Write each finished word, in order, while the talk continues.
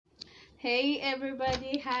Hey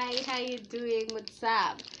everybody, hi, how you doing? What's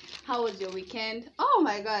up? How was your weekend? Oh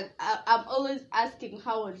my god, I'm always asking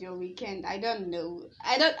how was your weekend. I don't know.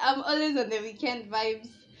 I'm always on the weekend vibes.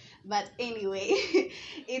 But anyway,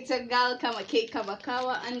 it's a girl kama K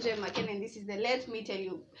Kabakawa, Anje Maken, and this is the Let Me Tell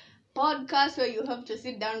You podcast where you have to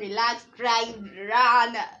sit down, relax, drive,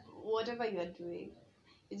 run, whatever you're doing.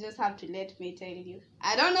 You just have to let me tell you.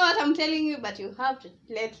 I don't know what I'm telling you, but you have to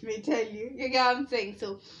let me tell you. You get what I'm saying?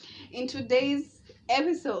 So, in today's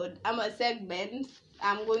episode, I'm a segment.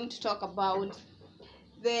 I'm going to talk about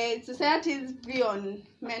the society's view on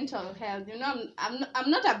mental health. You know, I'm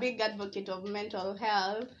not a big advocate of mental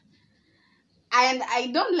health, and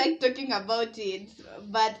I don't like talking about it.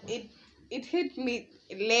 But it hit me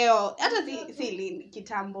leo. Hata si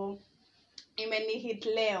kitambo. Imeni hit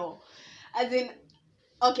leo. As in,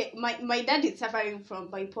 okay, my dad is suffering from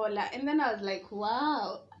bipolar, and then I was like,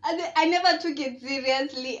 wow. I never took it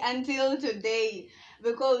seriously until today,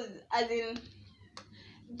 because as in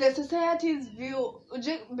the society's view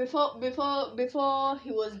before he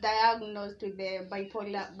was diagnosed with the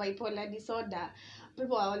bipolar disorder,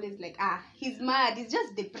 people are always like, he's mad, he's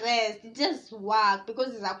just depressed, it's just work,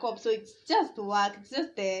 because he's a cop, so it's just work, it's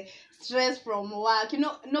just the stress from work. You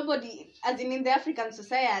know, nobody, as in the African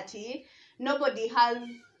society, not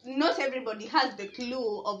everybody has the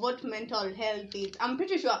clue of what mental health is. I'm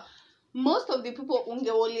pretty sure most of the people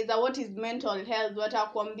ungeuliza what is mental health,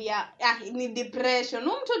 watakwambia ni depression.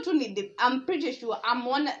 I'm pretty sure, I'm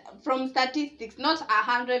one from statistics, not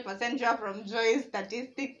 100% sure from Joy's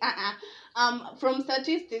statistics. From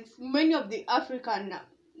statistics, many of the African,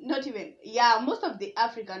 most of the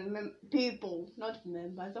African people, not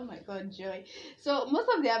members, oh my god, Joy. So most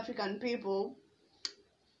of the African people,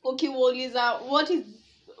 ukiwauliza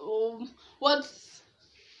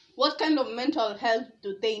what kind of mental health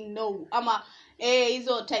do they know, ama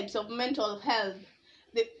hizo types of mental health,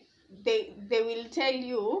 they will tell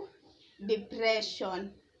you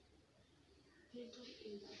depression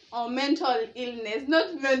or mental illness,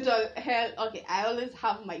 not mental health. Okay, I always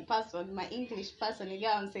have my English person, you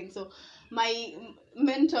get what I'm saying? So my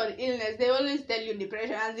mental illness, they always tell you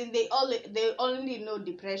depression, and then they only know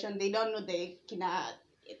depression, they don't know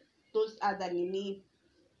those other nini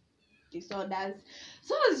disorders.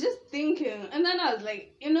 So I was just thinking, and then I was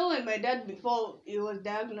like, when my dad, before he was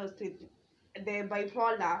diagnosed with the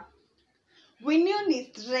bipolar, we knew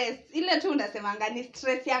ni stress. Ile tu unasemanga ni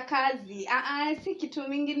stress ya kazi. Si kitu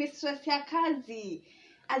mingi, ni stress ya kazi.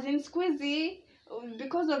 As in squeezy,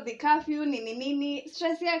 because of the curfew, nini,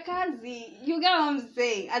 stress ya kazi. You get what I'm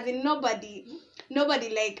saying? As in nobody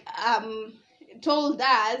like told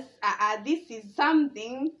us, this is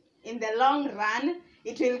something in the long run,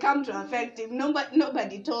 it will come to affect him.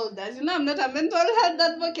 Nobody told us. I'm not a mental health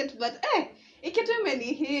advocate, but it get too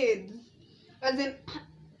many heads. As in,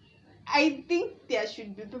 I think there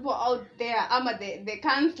should be people out there, the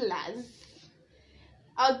counselors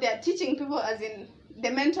out there teaching people, as in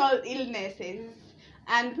the mental illnesses,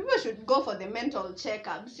 and people should go for the mental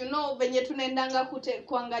checkups. Venye tunaendanga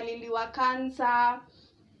kuangaliliwa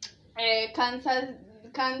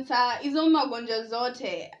cancer, hizo magonjwa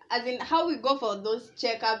zote, as in how we go for those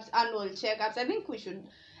checkups, annual checkups. I think we should,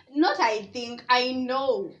 I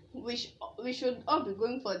know we should all be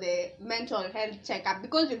going for the mental health checkup,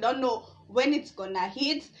 because you don't know when it's gonna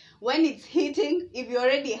hit, when it's hitting. If you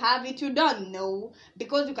already have it, you don't know,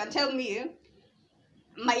 because you can tell me,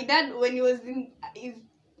 my dad, when he was in his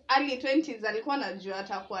early 20s, alikuwa anajua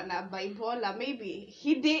atakuwa na bipolar. Maybe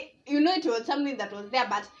he did, it was something that was there,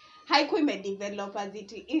 but haikuwa imedevelop as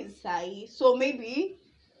it is sahi. So maybe,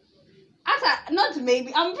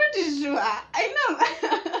 I'm pretty sure, I know,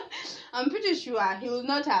 I'm pretty sure he will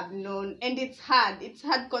not have known. And it's hard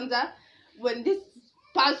kwanza, when this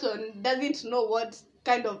person doesn't know what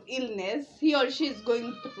kind of illness he or she is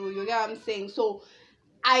going through. You get what I'm saying? So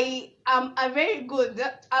I'm a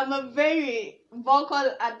very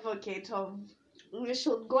vocal advocate of, you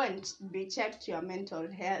should go and be checked your mental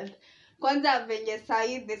health. Kwanza venye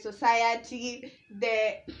sahi, the society,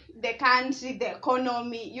 the country, the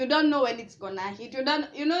economy, you don't know when it's gonna hit. You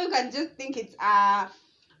can just think it's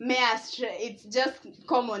mere stress, it's just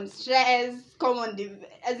common stress,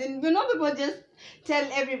 as in, people just tell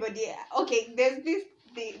everybody, okay, there's this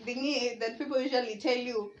thingy that people usually tell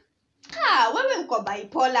you, wewe uko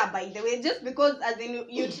bipolar, by the way, just because, as in,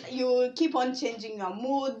 you keep on changing your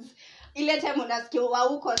moods. Ile time unasikia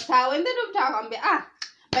uko sawa, and then utakwambia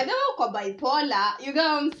by the way uko bipolar. You get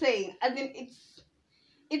what I'm saying? As in,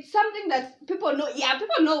 it's something that people know. Yeah,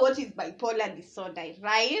 people know what is bipolar disorder,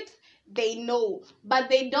 right? They know, but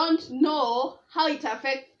they don't know how it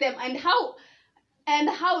affects them, and and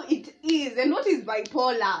how it is, and what is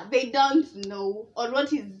bipolar. They don't know, or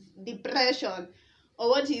what is depression, or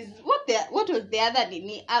what was the other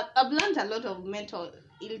nini. I've learned a lot of mental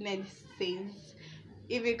illnesses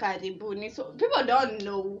hivi karibuni, so people don't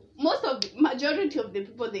know. Majority of the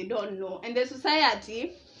people, they don't know, and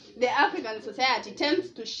the African society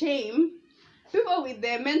tends to shame people with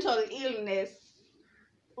their mental illness.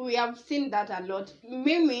 We have seen that a lot.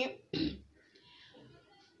 Mimi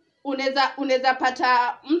unaweza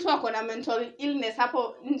pata mtu ako na mental illness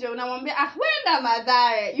hapo nje, unamwambia wenda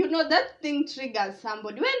Mathare, you know that thing triggers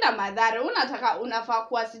somebody. Wenda Mathare, unafaa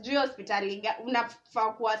kuwa sijui hospitali,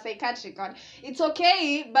 unafaa kuwa psychiatric. It's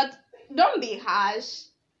okay, but don't be harsh.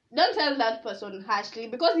 Don't tell that person harshly,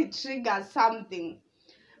 because it triggers something.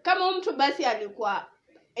 Kama mtu basi alikuwa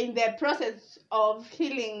in the process of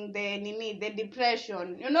healing the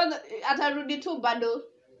depression, you know, atarudi tu bado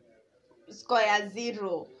score ya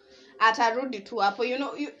 0, atarudi tu hapo, you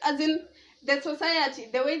know, as in the society,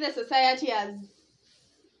 the way the society has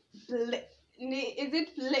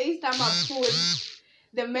placed put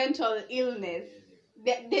the mental illness,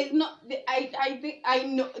 there's not, I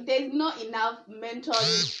know there's not enough mental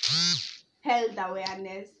health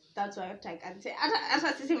awareness. That's what I can say.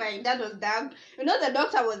 After my dad was down, you know, the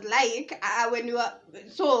doctor was like, when you were,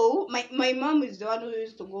 so my mom is the one who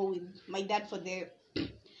used to go with my dad for the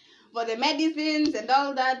medicines and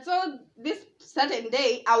all that. So this certain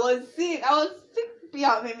day, I was sick,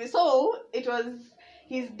 yeah, maybe. So it was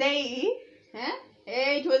his day,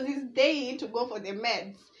 it was his day to go for the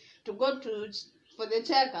meds, to go for the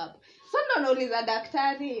checkup. So no, is a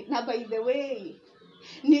daktari. Now, by the way,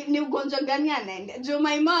 ni ugonjwa gani anaenda?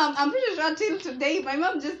 My mom, I'm pretty sure till today, my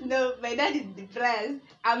mom just knows my dad is depressed.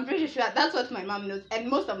 I'm pretty sure that's what my mom knows, and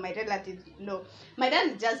most of my relatives know. My dad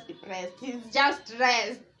is just depressed. He's just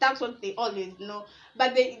stressed. That's what they always know.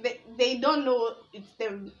 But they don't know it's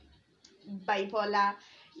the bipolar.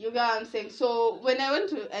 You get what I'm saying? So when I went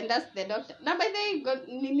to and ask the doctor, now by the got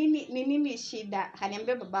nini shida,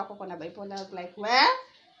 kaniambia babako kona bipolar. I was like, where?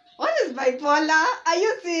 What is bipolar? Are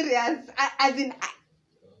you serious? As in,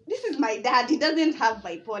 this is my dad. He doesn't have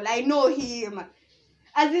bipolar. I know him.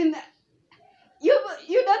 As in, you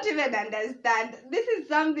don't even understand. This is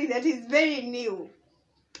something that is very new,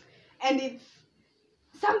 and it's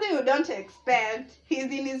something you don't expect. He's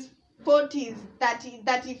in his 40s,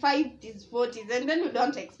 35, his 40s, and then you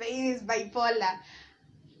don't expect he is bipolar.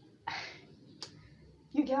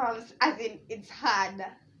 You get what I'm saying? As in, it's hard.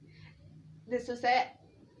 The society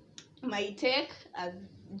might take as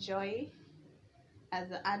joy, as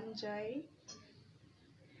unjoy,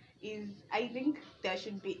 is, I think there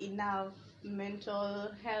should be enough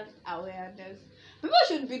mental health awareness. People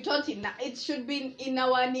should be taught it should be in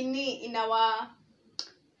our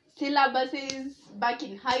syllabuses back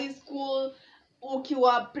in high school.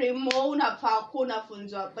 Ukiwa primo unafaa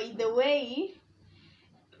kunafunzwa. By the way,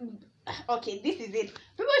 okay, this is it.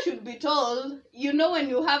 People should be told, you know, when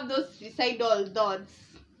you have those suicidal thoughts,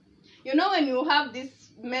 you know, when you have these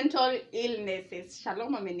mental illnesses,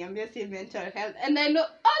 Shalom ameniambia si mental health, and I know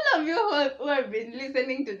all of you who have been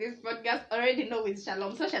listening to this podcast already know with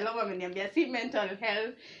Shalom. So Shalom ameniambia si mental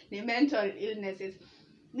health, ni mental illnesses.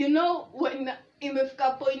 You know, when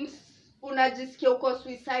imefika points unajisikia uko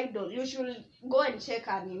suicidal, you should go and check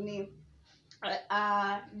a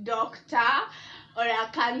doctor or a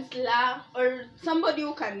counselor or somebody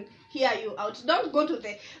who can hear you out. Don't go to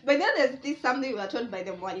but then there's this something we were told by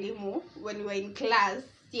the mwalimu when we were in class.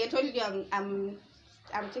 See, I told you I'm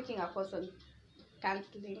taking a course on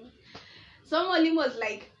counseling. So mwalimu was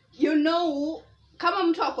like, you know, kama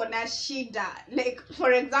mtu ako na shida, like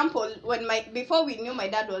for example, before we knew my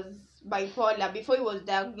dad was bipolar, before he was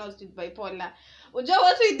diagnosed with bipolar, ujua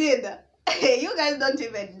what we did? You guys don't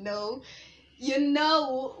even know. You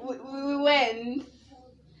know, we went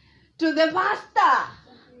to the pastor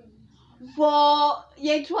for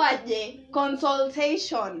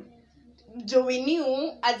consultation. Do we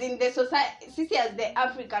knew, as in the society, sisi as the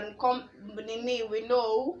African community, we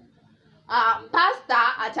know,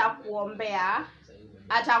 pastor atakuombea,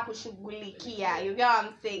 atakushughulikia. You get what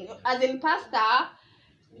I'm saying? As in pastor,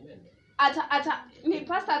 ni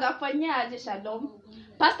pastor atafanyia aje Shalom?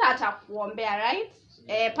 Pastor atakuombea, right?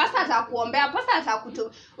 Pastor atakuombea, pastor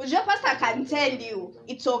atakutu. Ujua pastor can tell you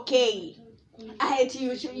it's okay.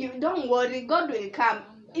 You don't worry, God will come.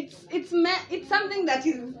 It's something that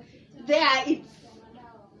is there. It's,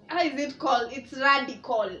 how is it called? It's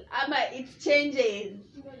radical. It changes.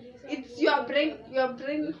 It's your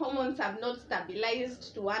brain hormones have not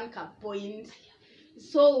stabilized to one point.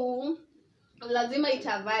 So lazima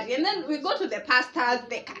itavari. And then we go to the pastors,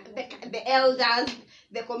 the elders,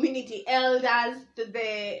 the community elders, to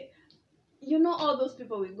the, all those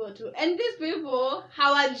people we go to, and these people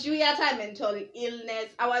hawajui hata mental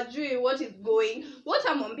illness, hawajui what is going. What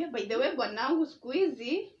amwambia, by the way, bwanangu siku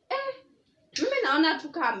hizi mimi naona tu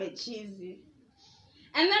kama amechizi,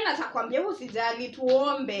 and then atakwambia usijali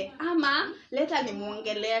tuombe ama leta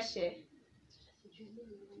nimuongeleshe.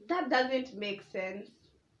 That doesn't make sense,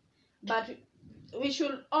 but we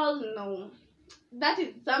should all know that is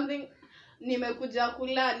something nimekuja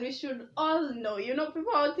kulearn. We should all know,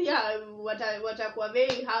 people out here watakuwa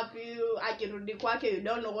very happy akirudi kwake, you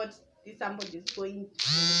don't know what somebody is going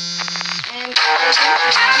through. And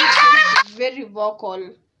I think very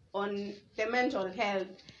vocal on the mental health,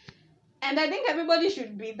 and I think everybody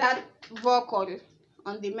should be that vocal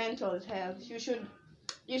on the mental health. You should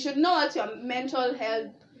know what's your mental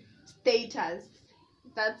health status.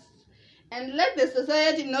 And let the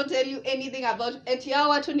society not tell you anything about eti hao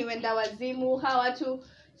watu ni wenda wazimu, hao watu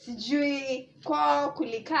sijui kwao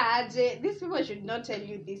kulikaje. These people should not tell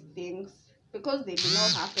you these things because they do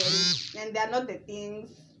not happen and they are not the things.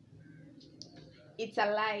 It's a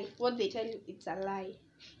lie. What they tell you, it's a lie.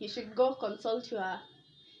 You should go consult your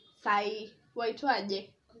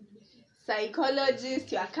psychologist,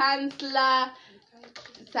 your counselor,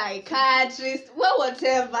 psychiatrist,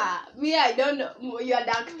 whatever. Me, I don't know, your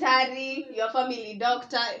daktari, your family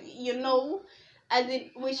doctor, as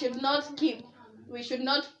in we should not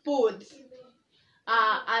put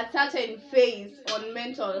a certain phase on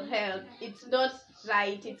mental health. It's not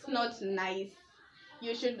right, it's not nice.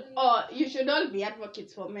 You should all be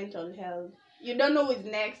advocates for mental health. You don't know who's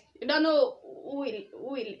next. You don't know who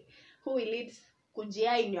will lead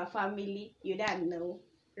kujia in your family. You don't know,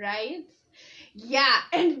 right? Yeah.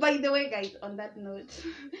 And by the way, guys, on that note,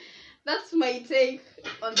 that's my take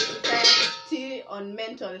on the society on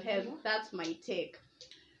mental health. That's my take.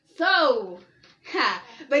 So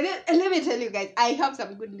but let me tell you guys, I have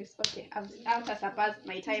some good news. Okay, I've surpassed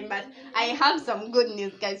my time, but I have some good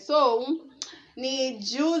news, guys. So ni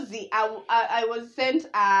juzi I was sent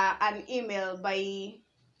an email by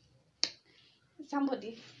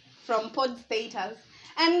somebody from Pod Status,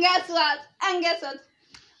 and guess what?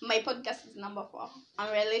 My podcast is number 4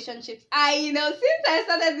 on relationships. I know, since I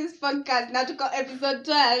started this podcast, now to call episode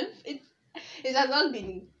 12, it has all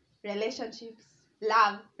been relationships,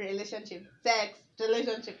 love, relationship, sex,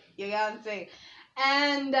 relationship. You get what I'm saying?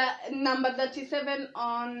 And number 37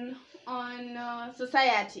 on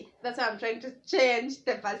society. That's why I'm trying to change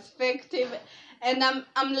the perspective, and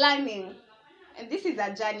I'm learning. And this is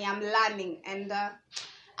a journey. I'm learning, and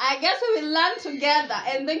I guess we will learn together.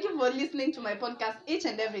 And thank you for listening to my podcast each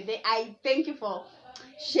and every day. I thank you for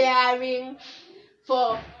sharing,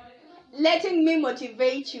 for letting me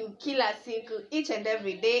motivate you kila siku each and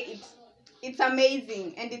every day. It's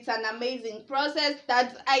amazing, and it's an amazing process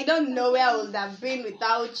that I don't know where I would have been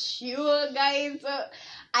without you guys.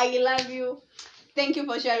 I love you. Thank you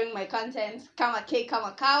for sharing my content. Kama K,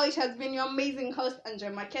 Kama Cow. It has been your amazing host, Andrea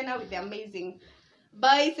McKenna, with the amazing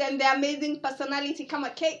voice and the amazing personality. Kama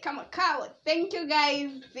K, Kama Cow. Thank you guys.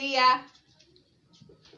 See ya.